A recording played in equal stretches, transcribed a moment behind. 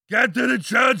Get to the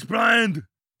church blind!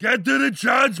 Get to the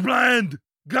church blind!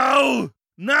 Go!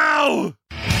 Now!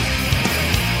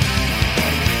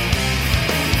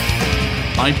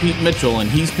 I'm Pete Mitchell, and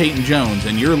he's Peyton Jones,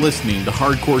 and you're listening to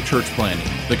Hardcore Church Planting,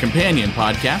 the companion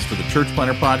podcast for the Church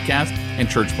Planter Podcast and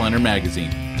Church Planter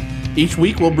Magazine. Each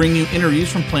week, we'll bring you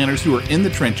interviews from planters who are in the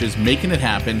trenches making it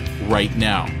happen right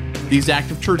now. These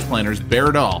active church planters bear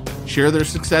it all, share their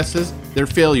successes, their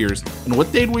failures, and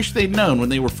what they'd wish they'd known when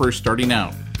they were first starting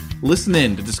out. Listen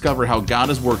in to discover how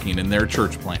God is working in their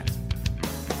church plant.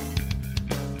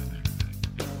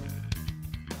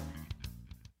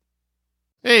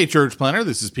 Hey, Church Planter,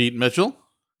 this is Pete Mitchell.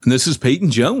 And this is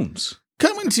Peyton Jones.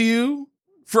 Coming to you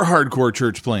for Hardcore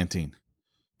Church Planting.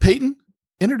 Peyton,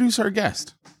 introduce our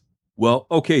guest. Well,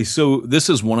 okay, so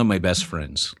this is one of my best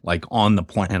friends, like on the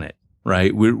planet,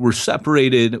 right? We're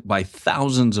separated by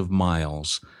thousands of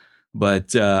miles,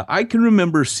 but I can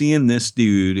remember seeing this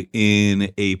dude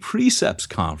in a Precepts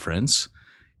conference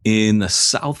in the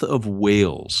south of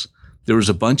Wales. There was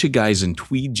a bunch of guys in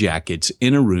tweed jackets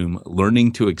in a room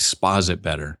learning to exposit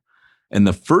better. And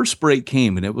the first break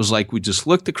came, and it was like we just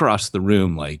looked across the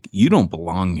room like, you don't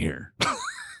belong here.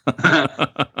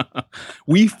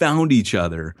 We found each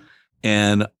other.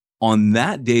 And on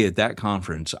that day at that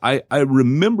conference, I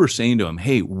remember saying to him,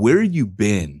 hey, where you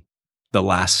been the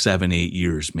last 7-8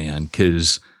 years, man?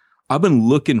 Because I've been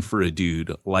looking for a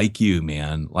dude like you,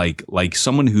 man, like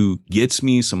someone who gets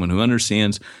me, someone who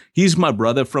understands. He's my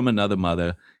brother from another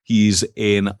mother. He's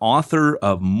an author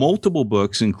of multiple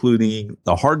books, including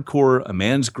The Hardcore, A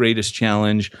Man's Greatest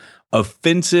Challenge,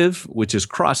 Offensive, which is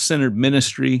cross-centered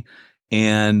ministry,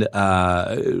 and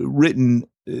written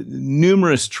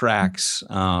numerous tracks,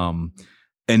 an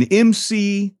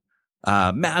MC,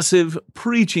 massive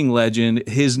preaching legend,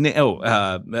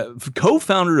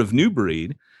 co-founder of New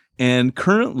Breed, and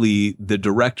currently the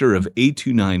director of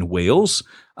 829 Wales,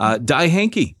 Di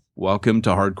Hankey. Welcome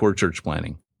to Hardcore Church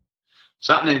Planting. What's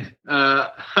happening?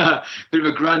 Bit of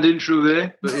a grand intro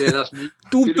there, but yeah, that's me.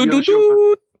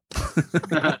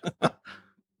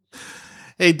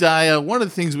 Hey, Di, one of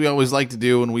the things we always like to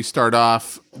do when we start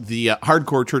off the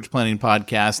Hardcore Church Planting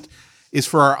podcast is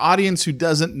for our audience who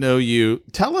doesn't know you,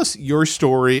 tell us your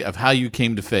story of how you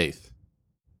came to faith.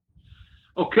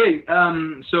 Okay,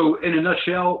 so in a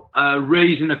nutshell,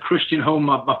 raised in a Christian home.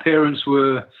 My parents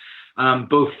were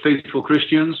both faithful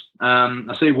Christians.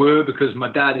 I say were because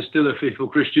my dad is still a faithful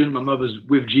Christian. My mother's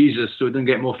with Jesus, so it doesn't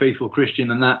get more faithful Christian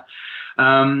than that. So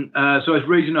I was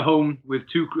raised in a home with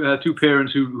two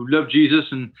parents who loved Jesus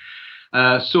and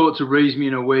sought to raise me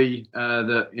in a way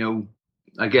that,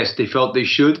 I guess they felt they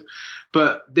should.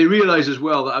 But they realized as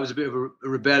well that I was a bit of a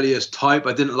rebellious type.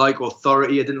 I didn't like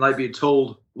authority. I didn't like being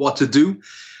told what to do.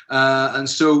 And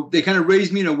so they kind of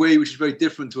raised me in a way which is very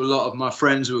different to a lot of my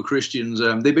friends who are Christians.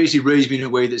 They basically raised me in a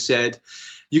way that said,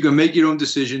 you can make your own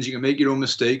decisions, you can make your own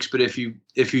mistakes, but if you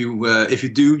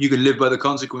do, you can live by the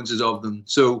consequences of them.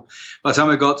 So by the time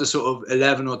I got to sort of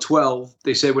 11 or 12,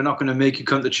 they said, we're not going to make you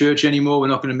come to church anymore. We're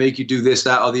not going to make you do this,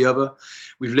 that, or the other.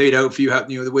 We've laid out for you,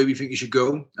 the way we think you should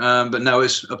go. But now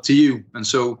it's up to you. And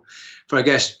so for, I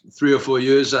guess, 3 or 4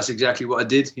 years, that's exactly what I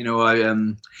did.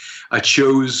 I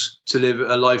chose to live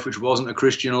a life which wasn't a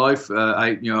Christian life.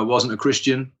 I wasn't a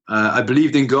Christian. I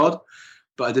believed in God,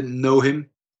 but I didn't know him.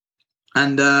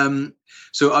 And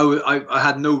so I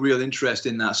had no real interest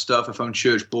in that stuff. I found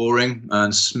church boring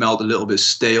and smelled a little bit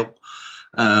stale.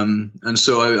 And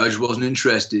so I just wasn't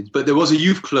interested. But there was a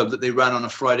youth club that they ran on a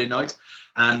Friday night.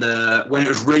 And when it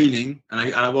was raining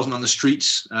and I wasn't on the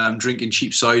streets drinking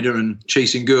cheap cider and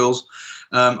chasing girls,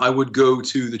 I would go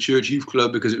to the church youth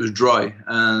club because it was dry.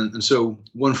 And so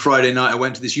one Friday night I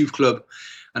went to this youth club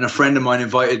and a friend of mine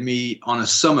invited me on a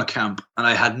summer camp. And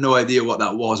I had no idea what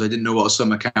that was. I didn't know what a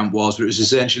summer camp was, but it was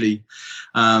essentially,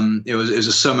 it was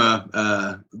a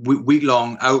summer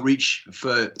week-long outreach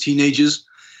for teenagers.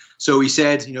 So he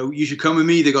said, you should come with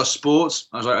me. They got sports.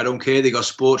 I was like, I don't care. They got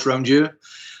sports around here.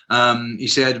 He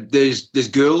said, there's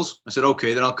girls. I said,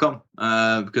 okay, then I'll come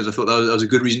because I thought that was a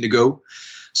good reason to go.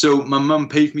 So my mum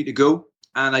paid for me to go.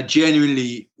 And I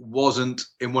genuinely wasn't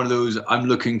in one of those I'm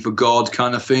looking for God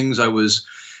kind of things. I was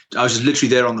just literally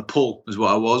there on the pull is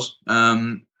what I was.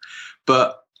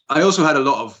 But I also had a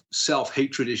lot of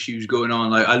self-hatred issues going on.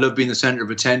 Like I love being the center of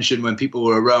attention when people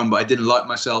were around, but I didn't like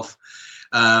myself.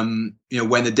 When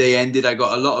the day ended, I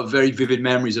got a lot of very vivid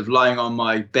memories of lying on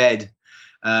my bed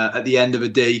at the end of a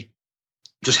day,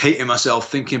 just hating myself,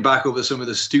 thinking back over some of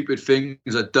the stupid things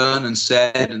I'd done and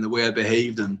said and the way I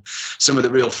behaved and some of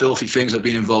the real filthy things I've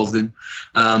been involved in.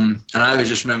 And I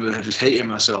just remember just hating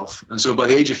myself. And so by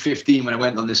the age of 15, when I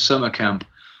went on this summer camp,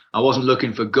 I wasn't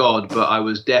looking for God, but I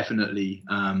was definitely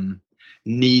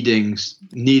needing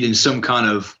some kind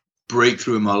of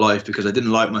breakthrough in my life because I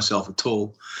didn't like myself at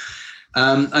all.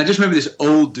 I just remember this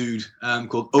old dude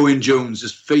called Owen Jones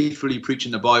just faithfully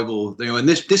preaching the Bible. You know, and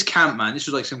this camp, man, this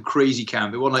was like some crazy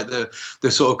camp. It wasn't like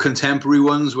the sort of contemporary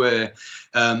ones where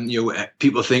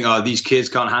people think, oh, these kids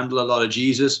can't handle a lot of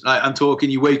Jesus. I'm talking,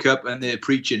 you wake up and they're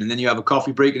preaching, and then you have a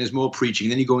coffee break and there's more preaching.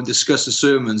 And then you go and discuss the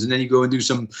sermons, and then you go and do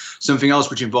something else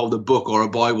which involved a book or a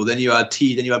Bible. Then you had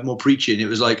tea, then you had more preaching. It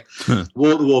was like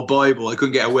wall-to-wall Bible. I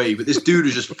couldn't get away. But this dude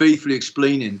was just faithfully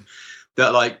explaining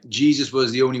that like Jesus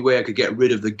was the only way I could get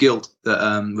rid of the guilt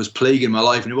that was plaguing my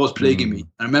life, and it was plaguing me. And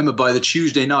I remember by the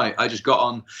Tuesday night, I just got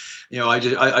on, I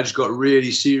just got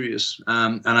really serious,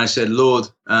 and I said, Lord,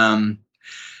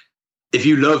 if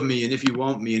you love me and if you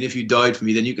want me and if you died for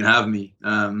me, then you can have me.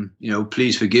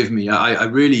 Please forgive me. I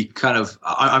really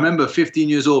I remember 15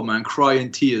 years old, man,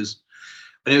 crying tears.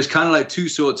 And it was kind of like two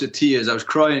sorts of tears. I was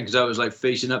crying because I was like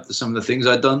facing up to some of the things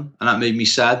I'd done, and that made me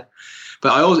sad.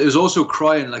 But it was also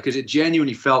crying, like, because it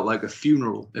genuinely felt like a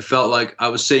funeral. It felt like I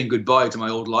was saying goodbye to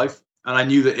my old life. And I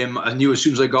knew as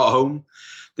soon as I got home,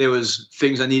 there was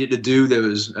things I needed to do. There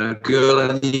was a girl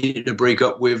I needed to break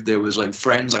up with. There was like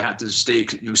friends I had to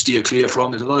steer clear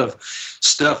from. There's a lot of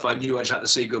stuff I knew I just had to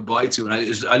say goodbye to. And it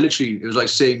was like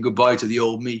saying goodbye to the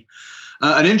old me.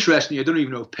 And interestingly, I don't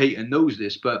even know if Peyton knows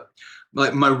this, but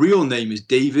like my real name is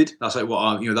David. That's like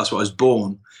that's what I was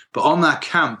born. But on that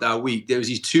camp that week, there was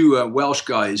these two Welsh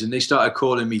guys, and they started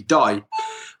calling me Di.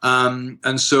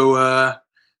 And so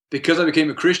because I became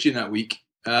a Christian that week,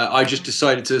 I just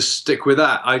decided to stick with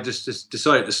that. I just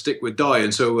decided to stick with Di.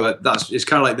 And so it's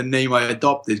kind of like the name I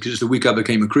adopted because it's the week I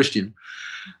became a Christian.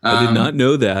 I did not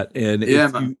know that. And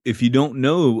if you don't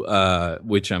know,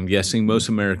 which I'm guessing most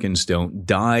Americans don't,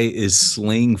 Di is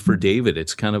slang for David.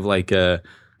 It's kind of like a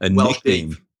Welsh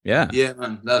nickname. Dave. Yeah,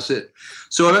 man, that's it.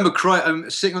 So I remember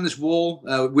I'm sitting on this wall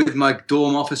with my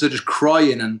dorm officer, just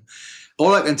crying, and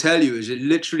all I can tell you is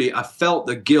I felt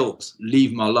the guilt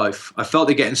leave my life. I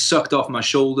felt it getting sucked off my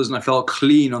shoulders, and I felt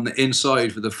clean on the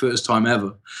inside for the first time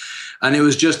ever. And it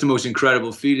was just the most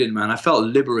incredible feeling, man. I felt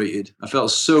liberated. I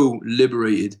felt so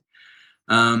liberated.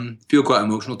 Feel quite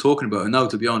emotional talking about it now,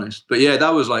 to be honest. But yeah, that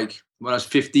was like when I was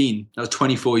 15. That was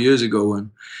 24 years ago,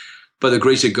 and by the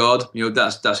grace of God,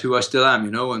 that's who I still am,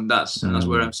 and that's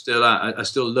where I'm still at. I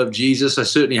still love Jesus. I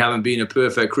certainly haven't been a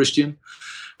perfect Christian,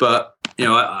 but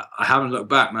I haven't looked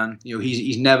back, man.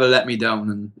 He's never let me down,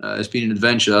 and it's been an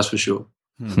adventure, that's for sure.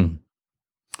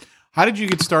 How did you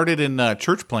get started in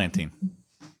church planting?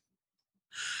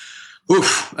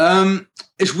 Oof.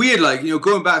 It's weird, like,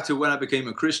 going back to when I became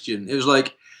a Christian, it was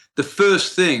like the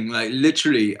first thing, like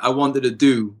literally I wanted to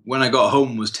do when I got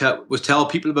home was tell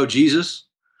people about Jesus.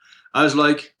 I was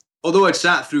like, although I'd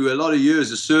sat through a lot of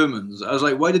years of sermons, I was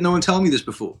like, why did no one tell me this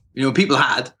before? People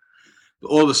had, but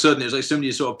all of a sudden it was like somebody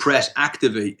sort of press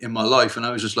activate in my life. And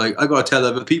I was just like, I got to tell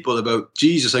other people about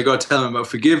Jesus. I got to tell them about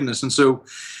forgiveness. And so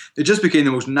it just became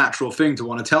the most natural thing to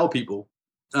want to tell people.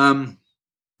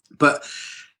 But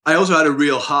I also had a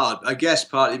real heart, I guess,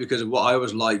 partly because of what I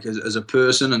was like as a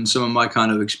person and some of my kind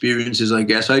of experiences, I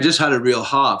guess. I just had a real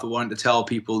heart for wanting to tell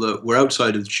people that were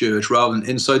outside of the church rather than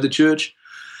inside the church.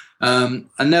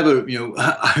 I never,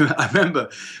 I remember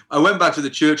I went back to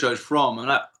the church I was from,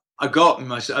 and I got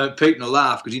myself, Peyton will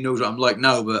laugh because he knows what I'm like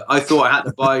now, but I thought I had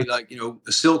to buy like,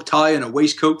 a silk tie and a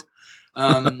waistcoat.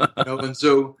 And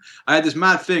so I had this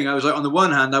mad thing. I was like, on the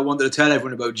one hand, I wanted to tell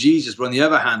everyone about Jesus, but on the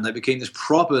other hand, I became this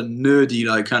proper nerdy,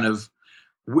 like kind of,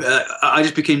 I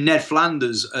just became Ned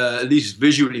Flanders, at least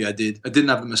visually I did. I didn't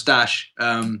have a mustache,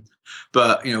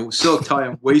 but, silk tie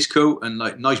and waistcoat and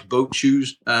like nice boat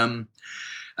shoes.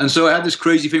 And so I had this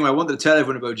crazy thing where I wanted to tell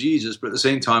everyone about Jesus, but at the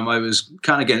same time, I was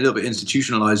kind of getting a little bit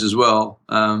institutionalized as well.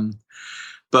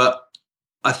 But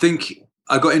I think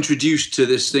I got introduced to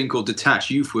this thing called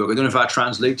detached youth work. I don't know if that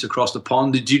translates across the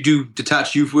pond. Did you do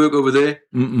detached youth work over there?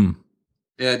 Mm-mm.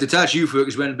 Yeah, detached youth work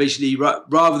is when basically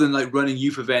rather than like running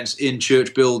youth events in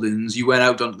church buildings, you went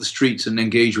out onto the streets and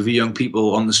engaged with young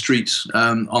people on the streets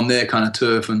on their kind of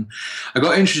turf. And I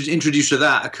got introduced to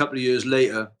that a couple of years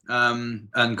later and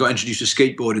got introduced to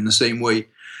skateboarding the same way.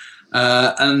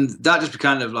 And that just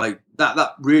kind of like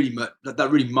that really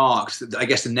marked, I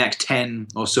guess, the next 10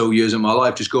 or so years of my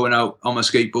life, just going out on my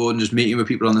skateboard and just meeting with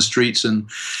people on the streets. And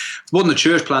I wasn't a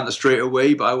church planter straight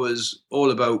away, but I was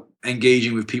all about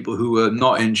engaging with people who were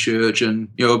not in church. And,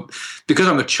 because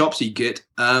I'm a chopsy git,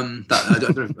 I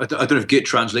don't know if git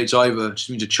translates either. It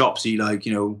just means a chopsy, like,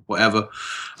 whatever.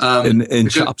 And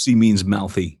chopsy means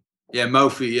mouthy. Yeah,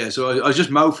 mouthy. Yeah, so I was just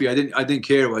mouthy. I didn't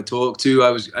care who I talked to.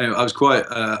 I was quite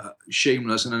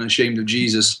shameless and unashamed of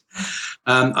Jesus.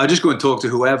 I just go and talk to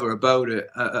whoever about it,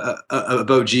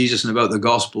 about Jesus and about the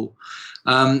gospel,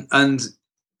 and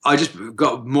I just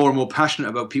got more and more passionate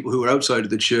about people who were outside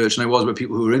of the church than I was about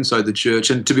people who were inside the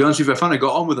church. And to be honest with you, I found I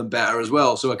got on with them better as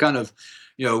well. So I kind of,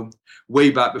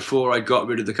 way back before I got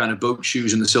rid of the kind of boat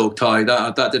shoes and the silk tie,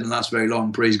 that didn't last very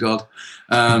long, praise God.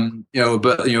 I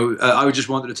just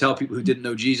wanted to tell people who didn't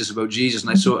know Jesus about Jesus, and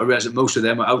I realized that most of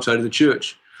them were outside of the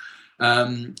church.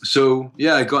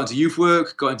 I got into youth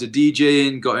work, got into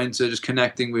DJing, got into just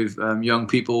connecting with young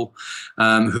people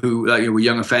who were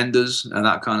young offenders and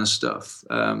that kind of stuff.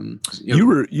 You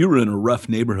were in a rough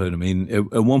neighborhood. I mean,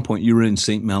 at one point you were in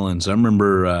St. Mellons. I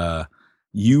remember I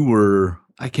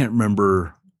can't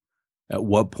remember at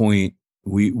what point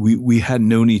we hadn't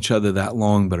known each other that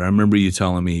long, but I remember you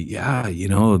telling me, a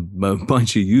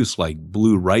bunch of youths like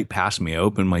blew right past me. I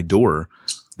opened my door.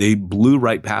 They blew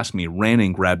right past me, ran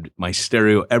and grabbed my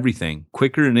stereo, everything,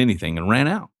 quicker than anything, and ran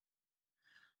out.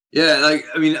 Yeah,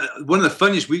 one of the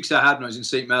funniest weeks I had when I was in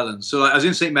St. Mellons. So I was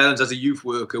in St. Mellons as a youth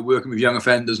worker, working with young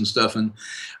offenders and stuff. And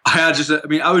I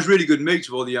was really good mates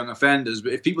with all the young offenders.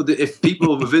 But if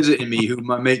people were visiting me who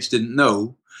my mates didn't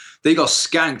know, they got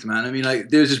skanked, man.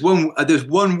 There's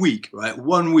one week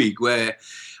where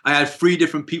I had 3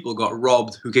 different people got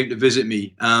robbed who came to visit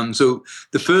me. So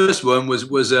the first one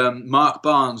was Mark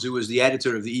Barnes, who was the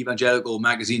editor of the Evangelical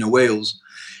Magazine of Wales.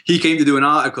 He came to do an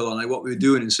article on what we were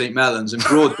doing in St. Mellons in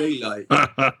broad daylight.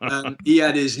 He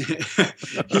had his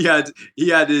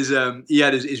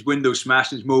window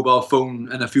smashed, his mobile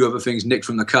phone, and a few other things nicked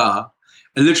from the car.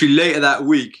 And literally later that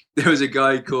week, there was a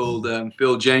guy called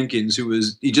Phil Jenkins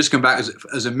he'd just come back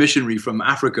as a missionary from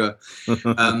Africa to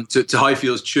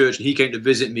Highfields Church, and he came to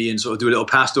visit me and sort of do a little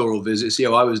pastoral visit, see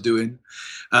how I was doing.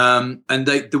 And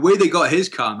the way they got his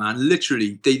car, man,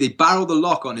 literally, they barreled the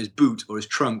lock on his boot or his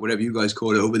trunk, whatever you guys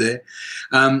call it over there.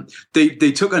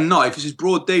 They took a knife. This is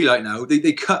broad daylight now.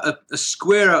 They cut a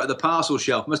square out of the parcel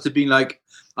shelf. Must have been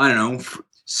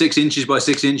 6 inches by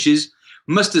 6 inches.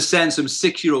 Must have sent some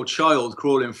 6-year-old child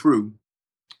crawling through.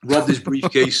 Robbed his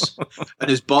briefcase and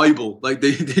his Bible.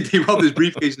 They robbed his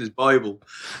briefcase and his Bible.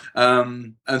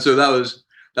 And so that was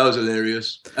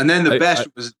hilarious. And then the best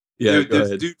was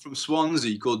the dude from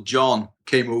Swansea called John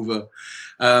came over.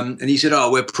 And he said,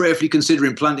 we're prayerfully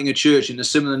considering planting a church in a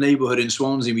similar neighborhood in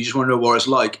Swansea. We just want to know what it's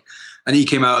like. And he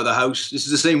came out of the house. This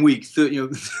is the same week,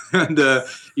 and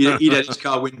he'd had his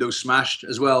car window smashed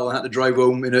as well, and had to drive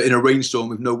home in a rainstorm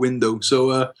with no window.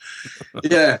 So,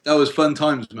 that was fun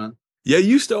times, man. Yeah, you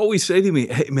used to always say to me,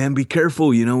 "Hey, man, be careful.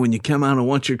 When you come out and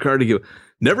want your car to go."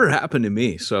 Never happened to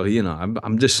me. So,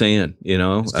 I'm just saying,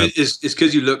 It's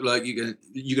because you look like you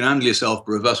can handle yourself,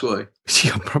 bro. That's why.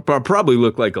 Yeah, I probably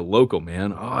look like a local,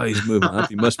 man. Oh, he's moving up.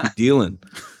 He must be dealing.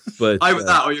 But either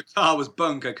that or your car was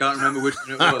bunk. I can't remember which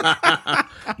one it was.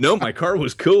 No, my car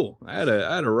was cool. I had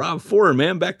a RAV4,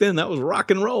 man. Back then, that was rock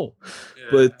and roll.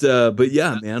 Yeah. But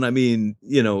yeah, man. I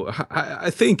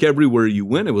think everywhere you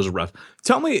went, it was rough.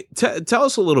 Tell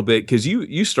us a little bit, because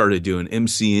you started doing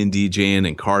MCing, DJing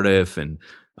in Cardiff, and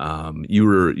you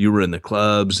were in the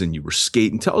clubs and you were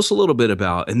skating. Tell us a little bit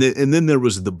about, and then there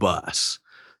was the bus.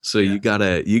 So you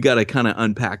gotta kind of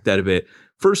unpack that a bit.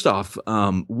 First off,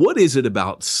 what is it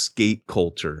about skate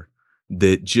culture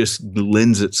that just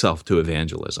lends itself to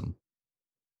evangelism?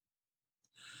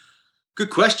 Good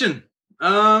question.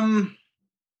 I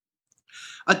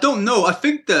don't know. I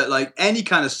think that any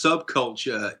kind of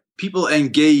subculture, people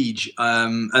engage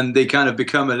and they kind of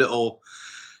become a little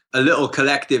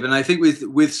collective. And I think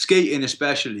with skating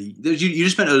especially, you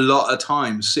just spend a lot of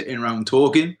time sitting around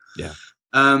talking. Yeah.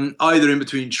 Either in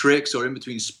between tricks or in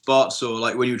between spots, or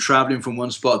when you're traveling from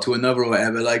one spot to another or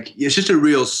whatever. It's just a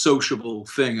real sociable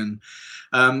thing, and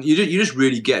you just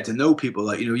really get to know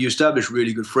people. You establish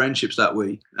really good friendships that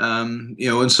way.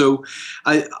 And so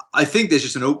I think there's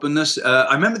just an openness.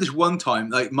 I remember this one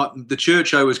time, the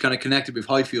church I was kind of connected with,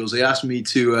 Highfields, they asked me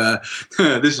to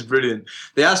this is brilliant.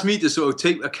 They asked me to sort of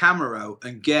take a camera out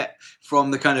and get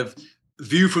from the kind of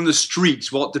view from the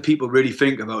streets what do people really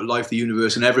think about life, the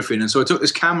universe, and everything. And so I took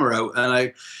this camera out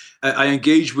and I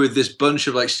engaged with this bunch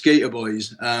of skater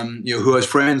boys, who I was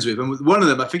friends with. And one of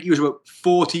them, I think he was about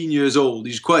 14 years old.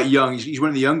 He's quite young. He's one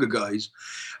of the younger guys.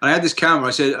 And I had this camera.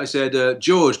 I said,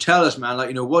 George, tell us, man,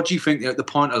 what do you think the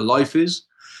point of life is?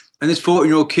 And this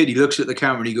 14-year-old kid, he looks at the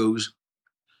camera and he goes,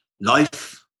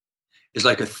 life is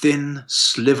like a thin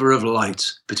sliver of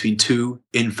light between two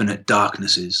infinite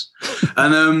darknesses.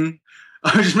 And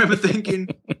I just remember thinking,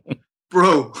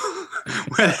 bro,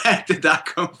 where the heck did that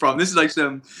come from? This is like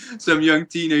some young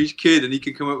teenage kid, and he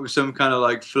can come up with some kind of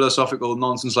like philosophical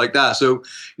nonsense like that. So,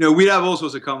 we'd have all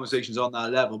sorts of conversations on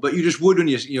that level. But you just would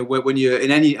when you're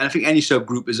in any, I think any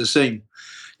subgroup is the same.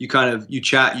 You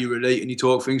chat, you relate, and you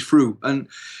talk things through. And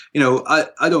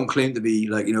I don't claim to be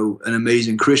like an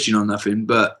amazing Christian or nothing,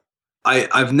 but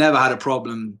I've never had a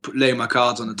problem laying my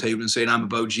cards on the table and saying I'm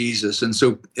about Jesus. And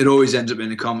so it always ends up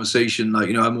in a conversation. Like,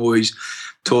 I'm always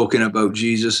talking about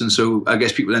Jesus. And so I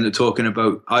guess people end up talking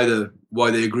about either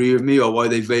why they agree with me or why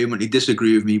they vehemently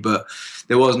disagree with me. But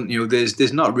there wasn't,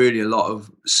 there's not really a lot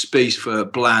of space for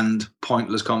bland,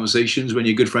 pointless conversations when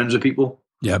you're good friends with people.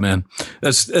 Yeah, man,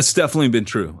 that's definitely been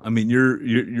true. I mean,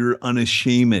 you're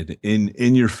unashamed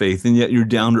in your faith, and yet you're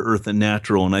down to earth and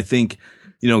natural. And I think,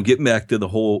 getting back to the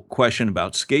whole question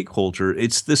about skate culture,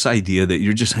 it's this idea that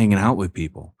you're just hanging out with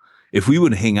people. If we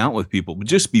would hang out with people, but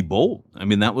just be bold. I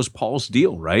mean, that was Paul's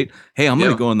deal, right? Hey, I'm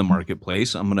going to go in the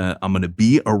marketplace. I'm going to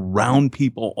be around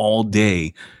people all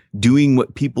day, doing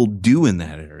what people do in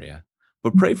that area.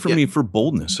 But pray for me for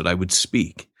boldness that I would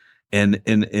speak. And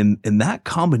that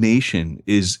combination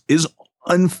is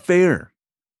unfair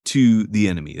to the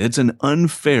enemy. That's an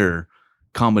unfair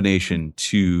combination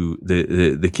to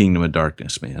the kingdom of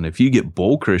darkness, man. If you get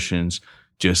bold Christians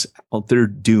just out there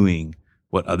doing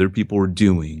what other people are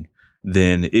doing,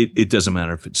 then it doesn't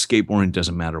matter if it's skateboarding, it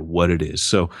doesn't matter what it is.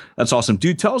 So that's awesome.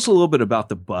 Dude, tell us a little bit about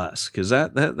the bus, because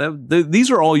these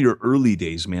are all your early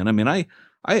days, man. I mean,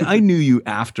 I knew you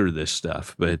after this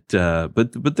stuff, but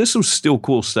this was still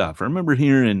cool stuff. I remember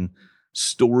hearing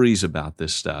stories about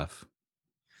this stuff.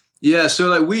 Yeah, so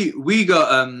like we got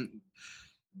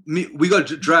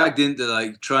dragged into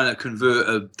like trying to convert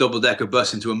a double-decker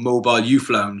bus into a mobile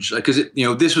youth lounge, like, because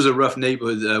this was a rough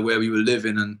neighborhood where we were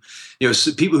living, and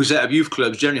people who set up youth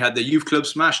clubs generally had their youth club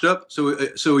smashed up. So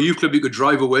a youth club you could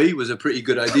drive away was a pretty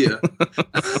good idea.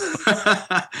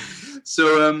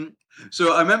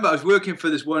 So I remember I was working for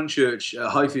this one church,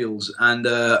 Highfields, and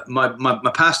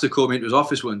my pastor called me into his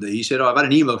office one day. He said, I've had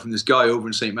an email from this guy over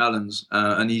in St. Mellons,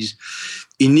 and he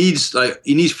needs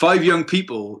 5 young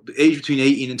people aged between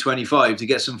 18 and 25 to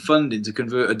get some funding to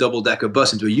convert a double-decker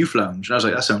bus into a youth lounge. And I was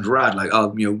like, that sounds rad. Like,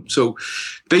 so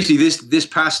basically this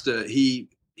pastor, he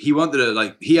wanted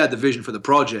to, he had the vision for the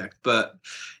project, but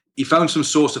he found some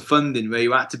source of funding where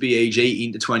you had to be age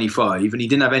 18 to 25, and he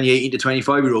didn't have any 18 to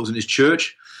 25-year-olds in his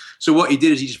church. So what he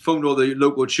did is he just phoned all the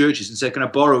local churches and said, can I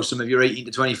borrow some of your 18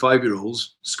 to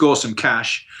 25-year-olds, score some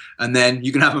cash, and then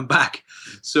you can have them back.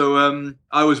 So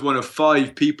I was one of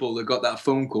 5 people that got that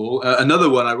phone call.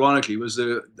 Another one, ironically, was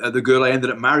the girl I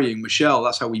ended up marrying, Michelle.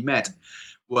 That's how we met.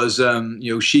 Was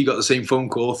she got the same phone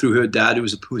call through her dad, who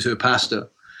was her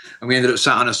pastor, and we ended up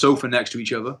sat on a sofa next to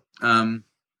each other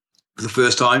for the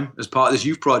first time as part of this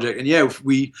youth project. And yeah,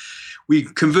 we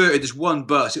converted this one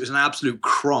bus. It was an absolute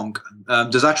cronk.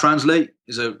 Does that translate?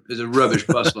 Is a rubbish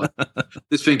bus. Like.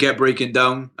 This thing kept breaking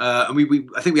down, and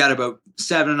I think we had about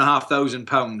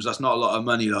 £7,500. That's not a lot of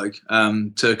money,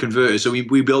 to convert it. So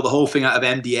we built the whole thing out of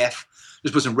MDF.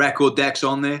 Just put some record decks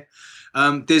on there.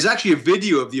 There's actually a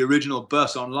video of the original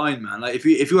bus online, man. Like if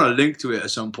you want to link to it at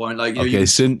some point,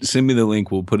 send me the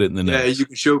link. We'll put it in the notes. Yeah, you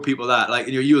can show people that.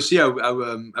 You'll see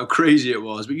how crazy it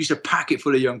was. But we used to pack it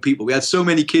full of young people. We had so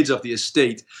many kids off the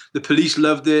estate. The police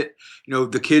loved it.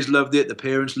 The kids loved it. The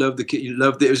parents loved it.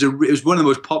 Loved it. It was one of the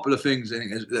most popular things I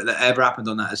think that ever happened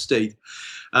on that estate.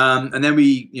 And then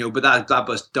but that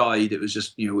bus died. It was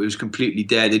just, it was completely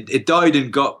dead. It died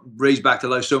and got raised back to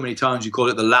life so many times. You call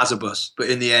it the Lazarus, but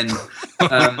in the end,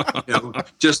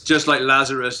 just like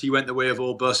Lazarus, he went the way of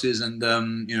all buses, and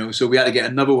so we had to get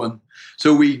another one.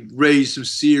 So we raised some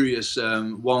serious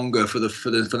wonga for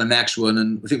the next one,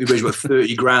 and I think we raised about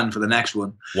 30 grand for the next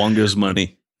one. Wonga's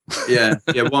money. Yeah,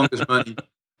 Wonga's money.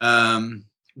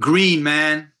 Green,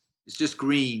 man, it's just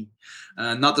green.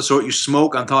 Not the sort you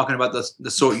smoke. I'm talking about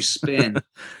the sort you spin.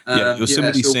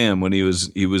 Yosemite Sam, when he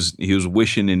was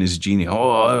wishing in his genie.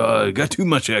 Oh, I got too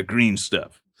much of that green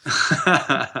stuff.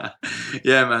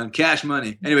 Yeah, man, cash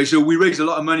money. Anyway, so we raised a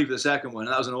lot of money for the second one,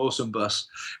 and that was an awesome bus.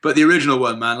 But the original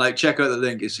one, man, check out the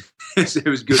link. It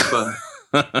was good fun.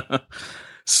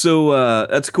 So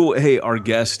that's cool. Hey, our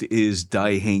guest is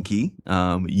Dai Hankey.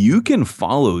 You can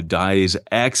follow Dai's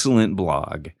excellent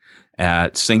blog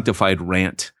at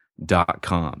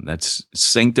sanctifiedrant.com. That's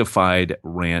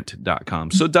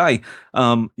sanctifiedrant.com. So Dai,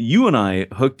 you and I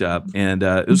hooked up, and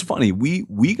it was funny.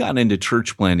 We got into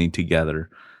church planning together.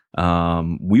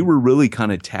 We were really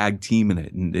kind of tag teaming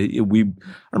it. And I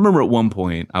remember at one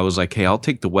point I was like, hey, I'll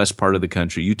take the west part of the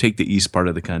country. You take the east part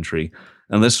of the country,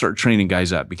 and let's start training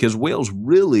guys up, because Wales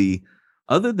really,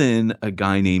 other than a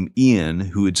guy named Ian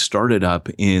who had started up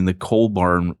in the coal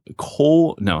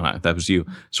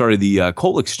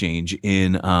exchange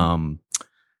in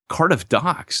Cardiff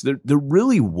Docks, there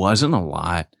really wasn't a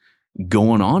lot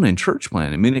going on in church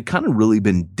planting. I mean, it kind of really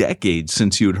been decades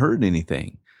since you had heard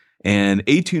anything. And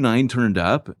A29 turned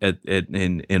up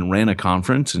and ran a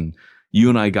conference, and you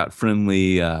and I got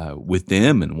friendly with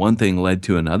them, and one thing led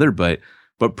to another. But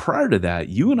prior to that,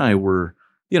 you and I were,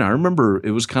 I remember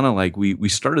it was kind of like we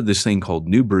started this thing called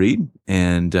New Breed,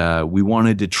 and we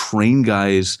wanted to train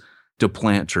guys to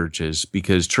plant churches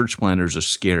because church planters are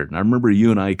scared. And I remember you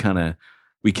and I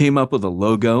we came up with a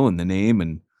logo and the name,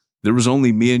 and there was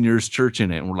only me and yours church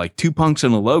in it. And we're like 2 punks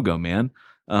in a logo, man.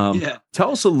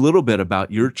 Tell us a little bit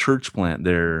about your church plant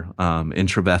there in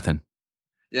Trevethan.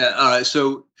 Yeah. All right.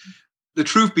 So the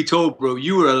truth be told, bro,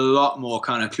 you were a lot more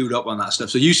kind of clued up on that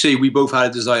stuff. So you say we both had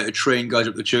a desire to train guys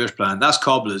up the church plant. That's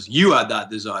cobblers. You had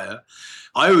that desire.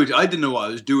 I didn't know what I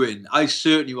was doing. I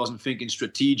certainly wasn't thinking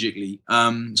strategically.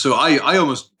 So I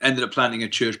almost ended up planting a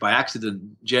church by accident.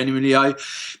 Genuinely,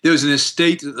 there was an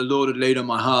estate that the Lord had laid on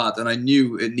my heart, and I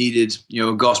knew it needed,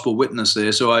 a gospel witness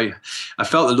there. So I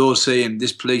felt the Lord saying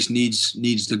this place needs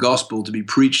the gospel to be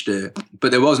preached there.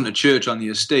 But there wasn't a church on the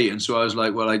estate, and so I was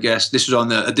like, well, I guess this was on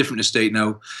a different estate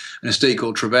now, an estate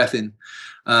called Trevethan,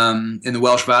 in the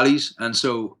Welsh Valleys, and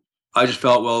so I just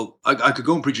felt, well, I could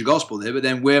go and preach the gospel there, but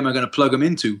then where am I going to plug them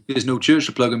into? There's no church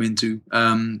to plug them into,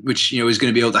 which, is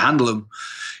going to be able to handle them,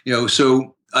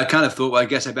 So I kind of thought, well, I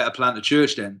guess I better plant a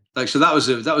church then. So that was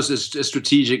as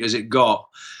strategic as it got.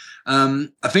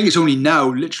 I think it's only now,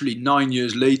 literally 9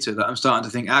 years later, that I'm starting to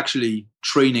think actually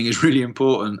training is really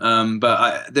important.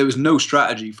 But there was no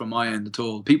strategy from my end at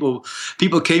all. People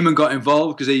came and got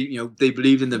involved because they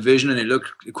believed in the vision and it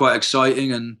looked quite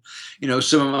exciting. And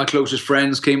some of my closest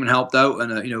friends came and helped out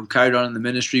and carried on in the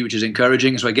ministry, which is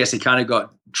encouraging. So I guess they kind of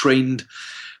got trained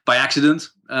by accident.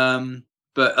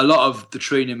 But a lot of the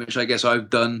training, which I guess I've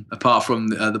done, apart from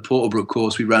the Portalbrook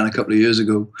course we ran a couple of years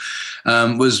ago,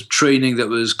 was training that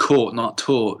was caught, not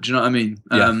taught. Do you know what I mean?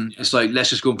 Yeah. It's like, let's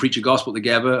just go and preach the gospel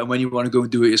together. And when you want to go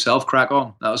and do it yourself, crack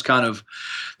on. That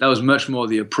was much more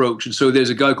the approach. And so there's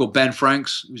a guy called Ben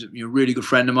Franks, who's a really good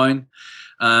friend of mine.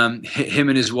 Him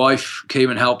and his wife came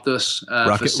and helped us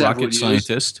for several years.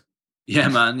 Scientist. Yeah,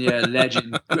 man. Yeah,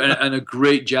 legend. and a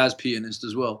great jazz pianist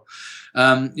as well.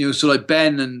 So like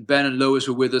Ben and Lois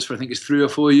were with us for I think it's 3 or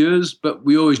 4 years, but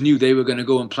we always knew they were going to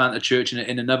go and plant a church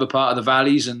in another part of the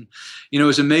valleys, and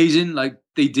it's amazing. Like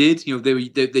they did, they're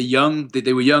young.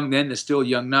 They were young then. They're still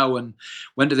young now, and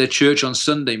went to their church on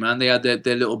Sunday. Man, they had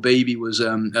their little baby was they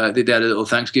had a little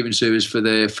Thanksgiving service for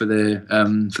their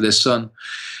son,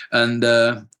 and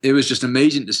it was just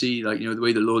amazing to see the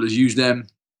way the Lord has used them.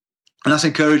 And that's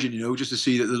encouraging, just to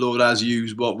see that the Lord has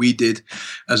used what we did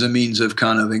as a means of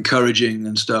kind of encouraging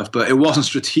and stuff. But it wasn't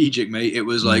strategic, mate. It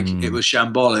was it was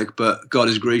shambolic, but God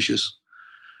is gracious.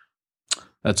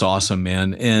 That's awesome,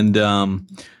 man. And,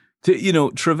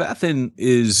 Trevethan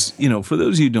is, for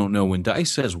those of you who don't know, when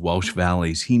Dice says Welsh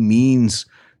Valleys, he means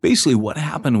basically what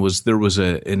happened was there was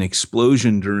an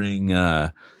explosion during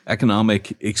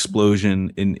economic explosion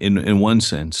in one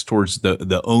sense towards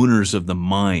the owners of the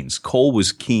mines. Coal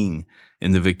was king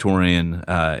in the Victorian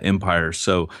Empire,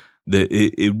 so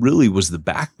it really was the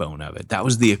backbone of it. That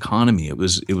was the economy. It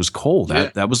was coal.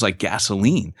 That was like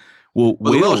gasoline. Well,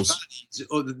 Wales,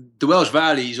 the Welsh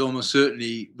Valleys almost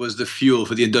certainly was the fuel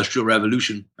for the Industrial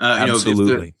Revolution.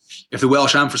 Absolutely. If the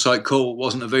Welsh anthracite coal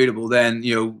wasn't available, then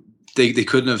they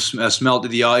couldn't have smelted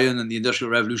the iron, and the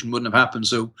Industrial Revolution wouldn't have happened.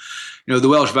 So, the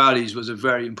Welsh Valleys was a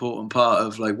very important part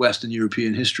of Western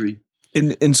European history.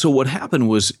 And so what happened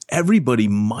was everybody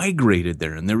migrated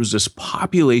there, and there was this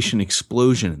population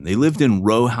explosion. They lived in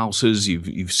row houses.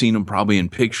 You've seen them probably in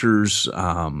pictures,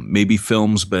 maybe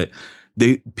films, but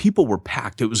people were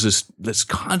packed. It was this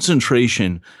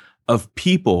concentration of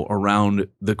people around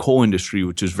the coal industry,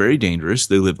 which is very dangerous.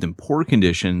 They lived in poor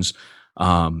conditions.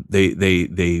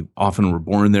 They often were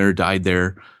born there, died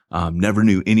there, never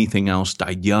knew anything else,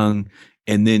 died young.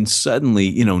 And then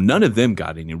suddenly, none of them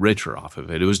got any richer off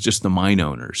of it. It was just the mine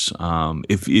owners.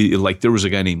 There was a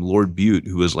guy named Lord Bute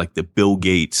who was like the Bill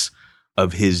Gates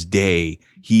of his day.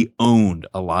 He owned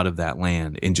a lot of that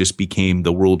land and just became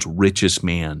the world's richest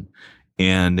man.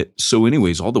 And so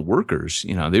anyways, all the workers,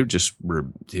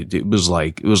 it was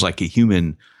like a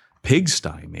human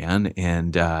pigsty, man.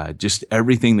 And just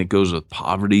everything that goes with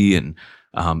poverty. And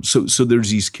so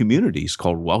there's these communities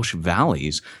called Welsh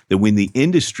Valleys that when the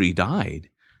industry died,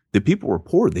 the people were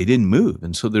poor. They didn't move.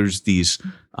 And so there's these,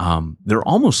 they're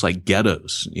almost like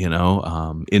ghettos, in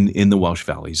the Welsh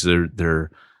Valleys.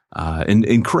 They're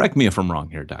and correct me if I'm wrong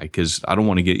here, Di, because I don't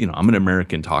want to get, I'm an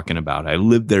American talking about it. I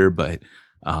lived there, but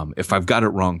if I've got it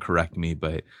wrong, correct me.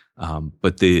 But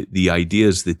the idea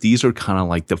is that these are kind of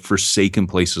like the forsaken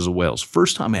places of Wales.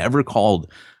 First time I ever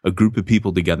called a group of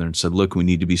people together and said, look, we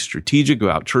need to be strategic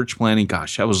about church planning.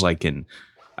 Gosh, that was like in,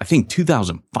 I think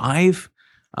 2005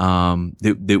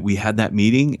 that we had that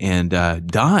meeting, and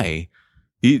Di,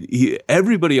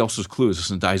 everybody else was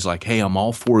clueless, and Di's like, hey, I'm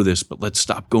all for this, but let's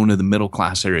stop going to the middle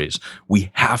class areas.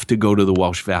 We have to go to the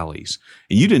Welsh Valleys.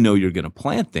 And you didn't know you were going to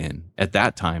plant then at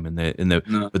that time,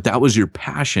 No. but that was your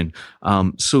passion.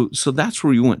 So that's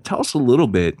where you went. Tell us a little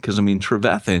bit, because I mean,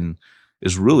 Trefethin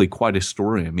is really quite a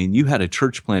story. I mean, you had a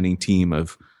church planting team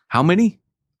of how many?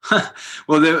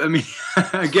 Well,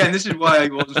 again, this is why I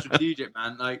wasn't strategic,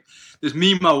 man. Like, there's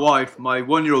me, my wife, my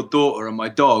 1-year-old daughter, and my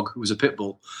dog, who was a pit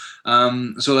bull.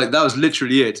 So like that was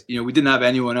literally it. We didn't have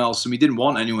anyone else, and we didn't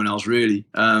want anyone else really.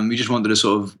 We just wanted to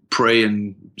sort of pray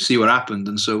and see what happened.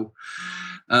 And so,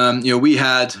 we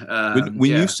had.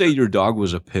 When you say your dog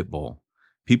was a pit bull,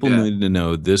 people need to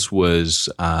know this was.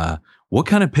 What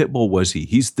kind of pit bull was he?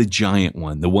 He's the giant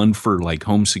one, the one for like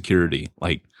home security,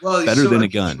 like better than a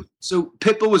gun. So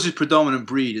pit bull was his predominant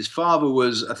breed. His father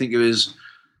was, I think it was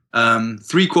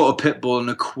 3/4 pit bull and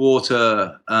a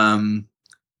quarter, and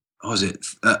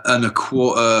a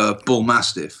quarter bull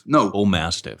mastiff. No, bull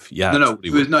mastiff. Yeah, no.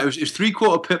 It was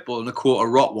 3/4 pit bull and a quarter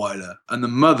Rottweiler, and the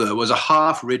mother was a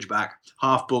half Ridgeback,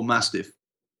 half bull mastiff.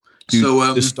 Dude,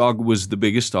 so this dog was the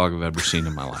biggest dog I've ever seen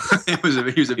in my life. He was a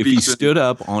if beast. He stood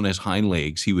up on his hind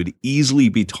legs, he would easily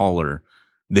be taller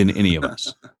than any of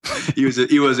us. He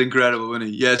was incredible, wasn't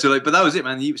he? Yeah. So but that was it,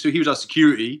 man. He was our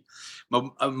security.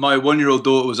 My 1-year-old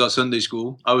daughter was our Sunday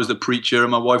school. I was the preacher,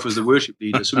 and my wife was the worship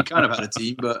leader. So we kind of had a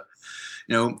team, but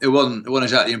it wasn't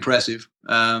exactly impressive.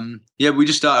 We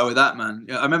just started with that, man.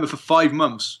 I remember for 5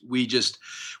 months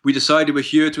we decided we're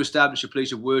here to establish a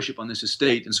place of worship on this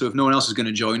estate. And so if no one else is going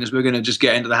to join us, we're going to just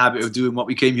get into the habit of doing what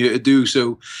we came here to do.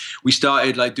 So we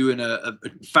started like doing a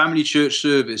family church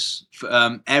service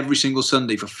for, every single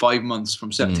Sunday for 5 months,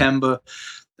 from September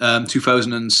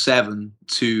 2007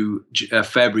 to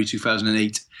February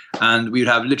 2008. And we'd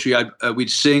have literally, we'd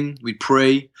sing, we'd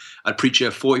pray. I'd preach a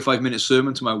 45-minute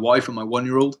sermon to my wife and my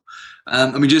 1-year-old.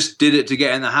 And we just did it to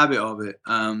get in the habit of it,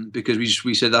 because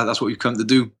we said that's what we've come to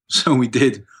do. So we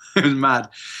did. It was mad.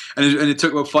 And it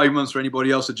took about 5 months for anybody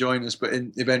else to join us, but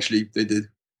eventually they did.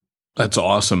 That's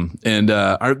awesome. And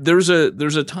there's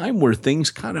a time where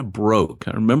things kind of broke.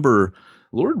 I remember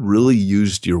the Lord really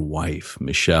used your wife,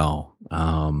 Michelle,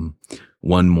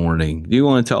 one morning. Do you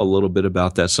want to tell a little bit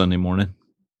about that Sunday morning?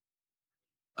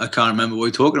 I can't remember what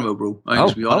you're talking about, bro. I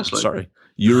just be honest. Sorry.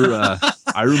 You're.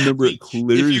 I remember it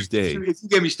clear as day. If you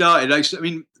get me started, I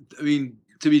mean,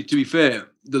 to be fair,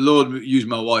 the Lord used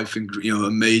my wife,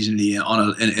 amazingly in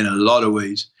a lot of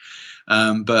ways.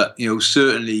 But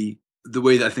certainly the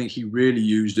way that I think He really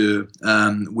used her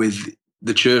with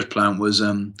the church plant was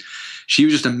she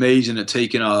was just amazing at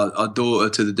taking our daughter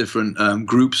to the different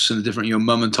groups and the different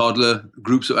mum and toddler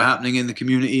groups that were happening in the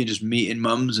community, and just meeting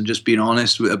mums and just being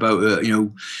honest about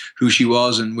who she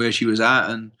was and where she was at.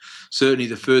 And certainly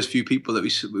the first few people that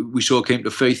we saw came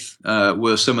to faith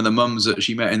were some of the mums that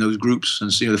she met in those groups,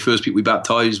 and the first people we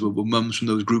baptized were mums from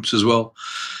those groups as well.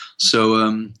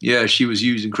 So she was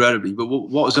used incredibly. But what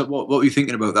was that? What were you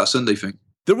thinking about that Sunday thing?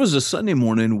 There was a Sunday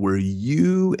morning where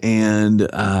you and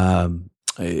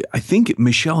I think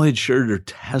Michelle had shared her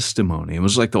testimony. It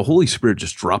was like the Holy Spirit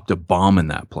just dropped a bomb in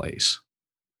that place.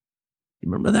 You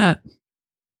remember that?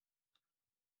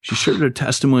 She shared her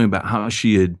testimony about how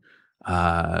she had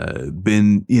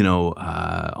been,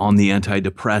 on the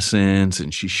antidepressants,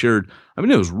 and she shared,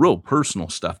 it was real personal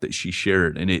stuff that she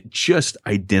shared, and it just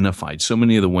identified so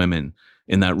many of the women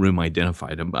in that room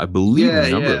identified him. I believe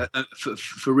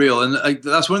for real. And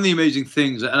that's one of the amazing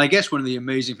things. And I guess one of the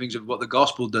amazing things of what the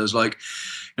gospel does, my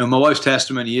wife's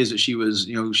testimony is that she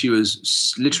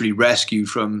was literally rescued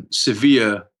from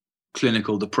severe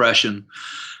clinical depression.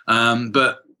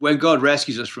 But when God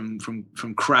rescues us from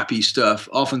crappy stuff,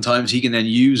 oftentimes He can then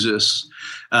use us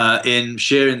in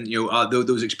sharing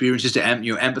those experiences, to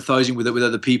empathizing with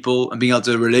other people and being able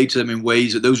to relate to them in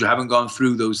ways that those who haven't gone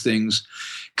through those things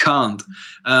can't.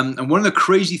 And one of the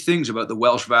crazy things about the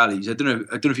Welsh Valleys, I don't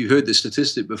know if you've heard this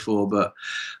statistic before, but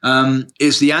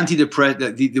it's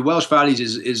the Welsh Valleys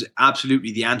is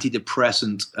absolutely the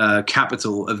antidepressant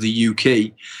capital of the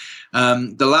UK.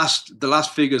 The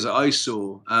last figures that I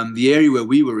saw, the area where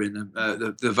we were in,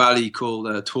 the valley called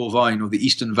Torfaen, or the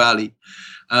Eastern Valley,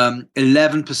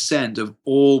 11% of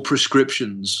all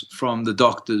prescriptions from the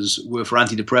doctors were for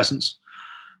antidepressants.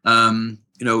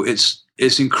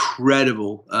 it's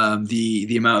incredible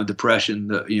the amount of depression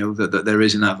that that there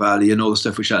is in that valley, and all the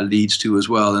stuff which that leads to as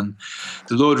well. And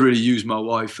the Lord really used my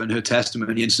wife and her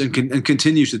testimony, and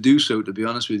continues to do so, to be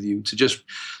honest with you, to just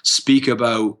speak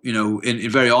about in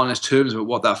very honest terms about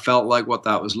what that felt like, what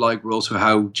that was like, but also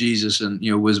how Jesus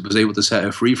was able to set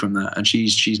her free from that, and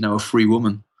she's now a free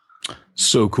woman.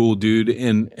 So cool, dude.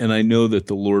 And I know that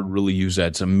the Lord really used that.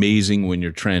 It's amazing when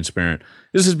you're transparent.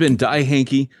 This has been Die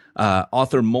Hankey,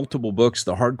 author of multiple books.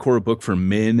 The Hardcore Book for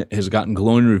Men has gotten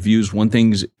glowing reviews. One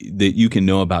thing that you can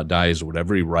know about Die is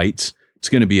whatever he writes, it's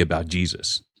going to be about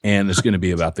Jesus, and it's going to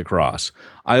be about the cross.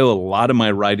 I owe a lot of my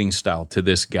writing style to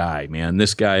this guy, man.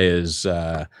 This guy is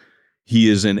he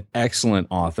is an excellent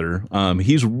author.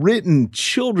 He's written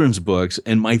children's books,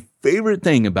 and my favorite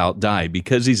thing about Die,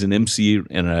 because he's an MC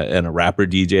and a rapper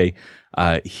DJ,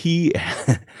 he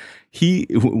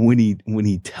when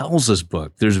he tells his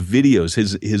book, there's videos.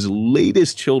 His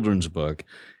latest children's book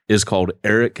is called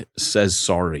Eric Says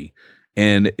Sorry.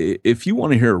 And if you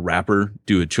want to hear a rapper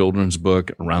do a children's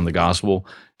book around the gospel,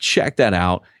 check that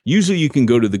out. Usually you can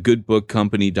go to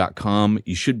thegoodbookcompany.com.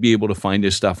 You should be able to find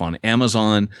his stuff on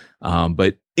Amazon.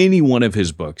 But any one of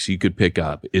his books you could pick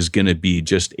up is going to be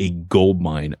just a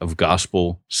goldmine of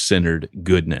gospel-centered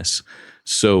goodness.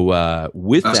 So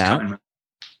with that,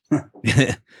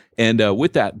 and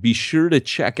with that, be sure to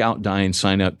check out Die and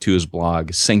sign up to his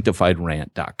blog,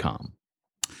 sanctifiedrant.com.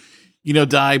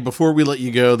 Di, before we let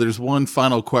you go, there's one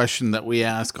final question that we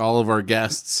ask all of our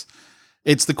guests.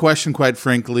 It's the question, quite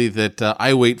frankly, that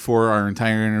I wait for our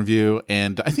entire interview,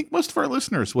 and I think most of our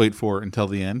listeners wait for until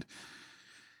the end.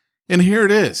 And here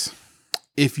it is.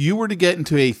 If you were to get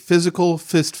into a physical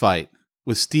fist fight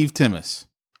with Steve Timmis,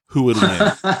 who would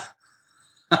win?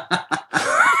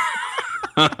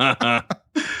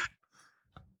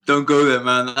 Don't go there,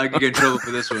 man. I could get in trouble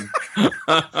for this one.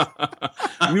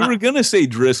 We were gonna say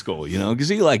Driscoll, because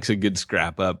he likes a good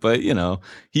scrap up, but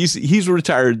he's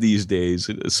retired these days,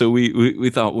 so we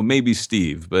thought, well, maybe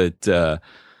Steve, but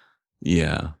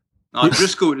yeah. No,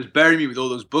 Driscoll would just bury me with all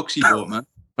those books he bought, man.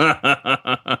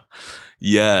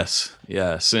 Yes,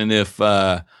 and if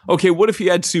what if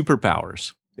you had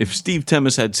superpowers? If Steve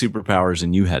Timmis had superpowers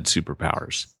and you had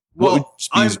superpowers? Well,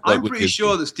 I'm pretty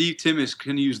sure that Steve Timmis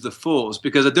can use the Force,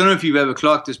 because I don't know if you've ever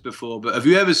clocked this before, but have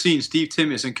you ever seen Steve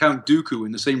Timmis and Count Dooku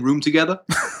in the same room together?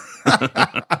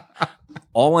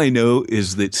 All I know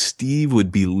is that Steve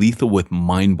would be lethal with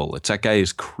mind bullets. That guy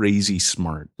is crazy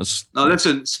smart. Now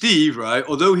listen, Steve, right?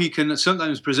 Although he can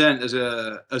sometimes present as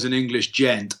an English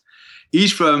gent,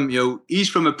 he's from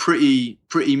a pretty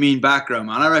mean background,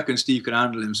 man. I reckon Steve can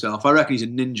handle himself. I reckon he's a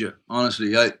ninja.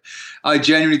 Honestly, I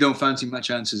genuinely don't fancy my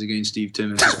chances against Steve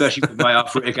Timmis, especially with my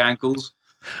arthritic ankles.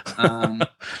 I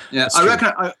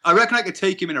reckon I could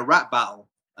take him in a rap battle.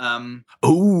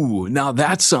 Now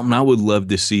that's something I would love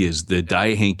to see, is the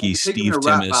Die Hankey Steve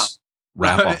Timmis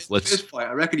rap off.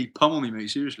 I reckon he'd pummel me, mate.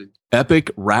 Seriously. Epic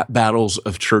rap battles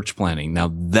of church planting.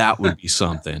 Now that would be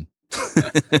something.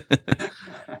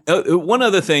 One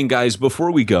other thing, guys,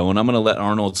 before we go, and I'm going to let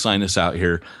Arnold sign us out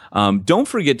here. Don't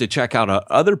forget to check out our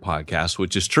other podcast,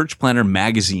 which is Church Planter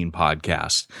Magazine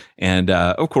podcast. And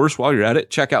of course, while you're at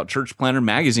it, check out Church Planter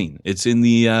Magazine. It's in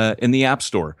the App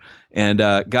Store. And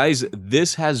guys,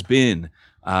 this has been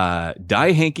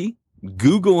Die Hankey.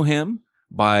 Google him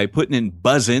by putting in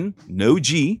Buzzin', no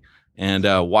G, and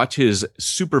watch his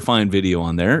super fine video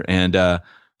on there. And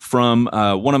from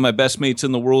one of my best mates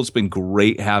in the world, it's been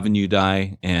great having you,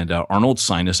 Die. And Arnold,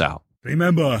 sign us out.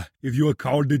 Remember, if you are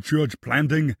called to church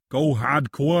planting, go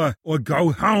hardcore or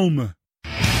go home.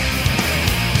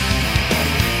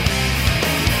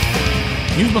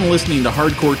 You've been listening to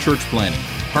Hardcore Church Planting.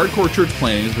 Hardcore Church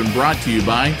Planting has been brought to you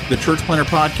by the Church Planter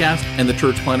Podcast and the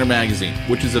Church Planter Magazine,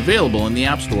 which is available in the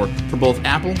App Store for both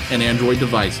Apple and Android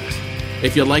devices.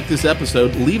 If you like this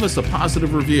episode, leave us a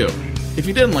positive review. If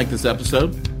you didn't like this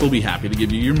episode, we'll be happy to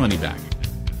give you your money back.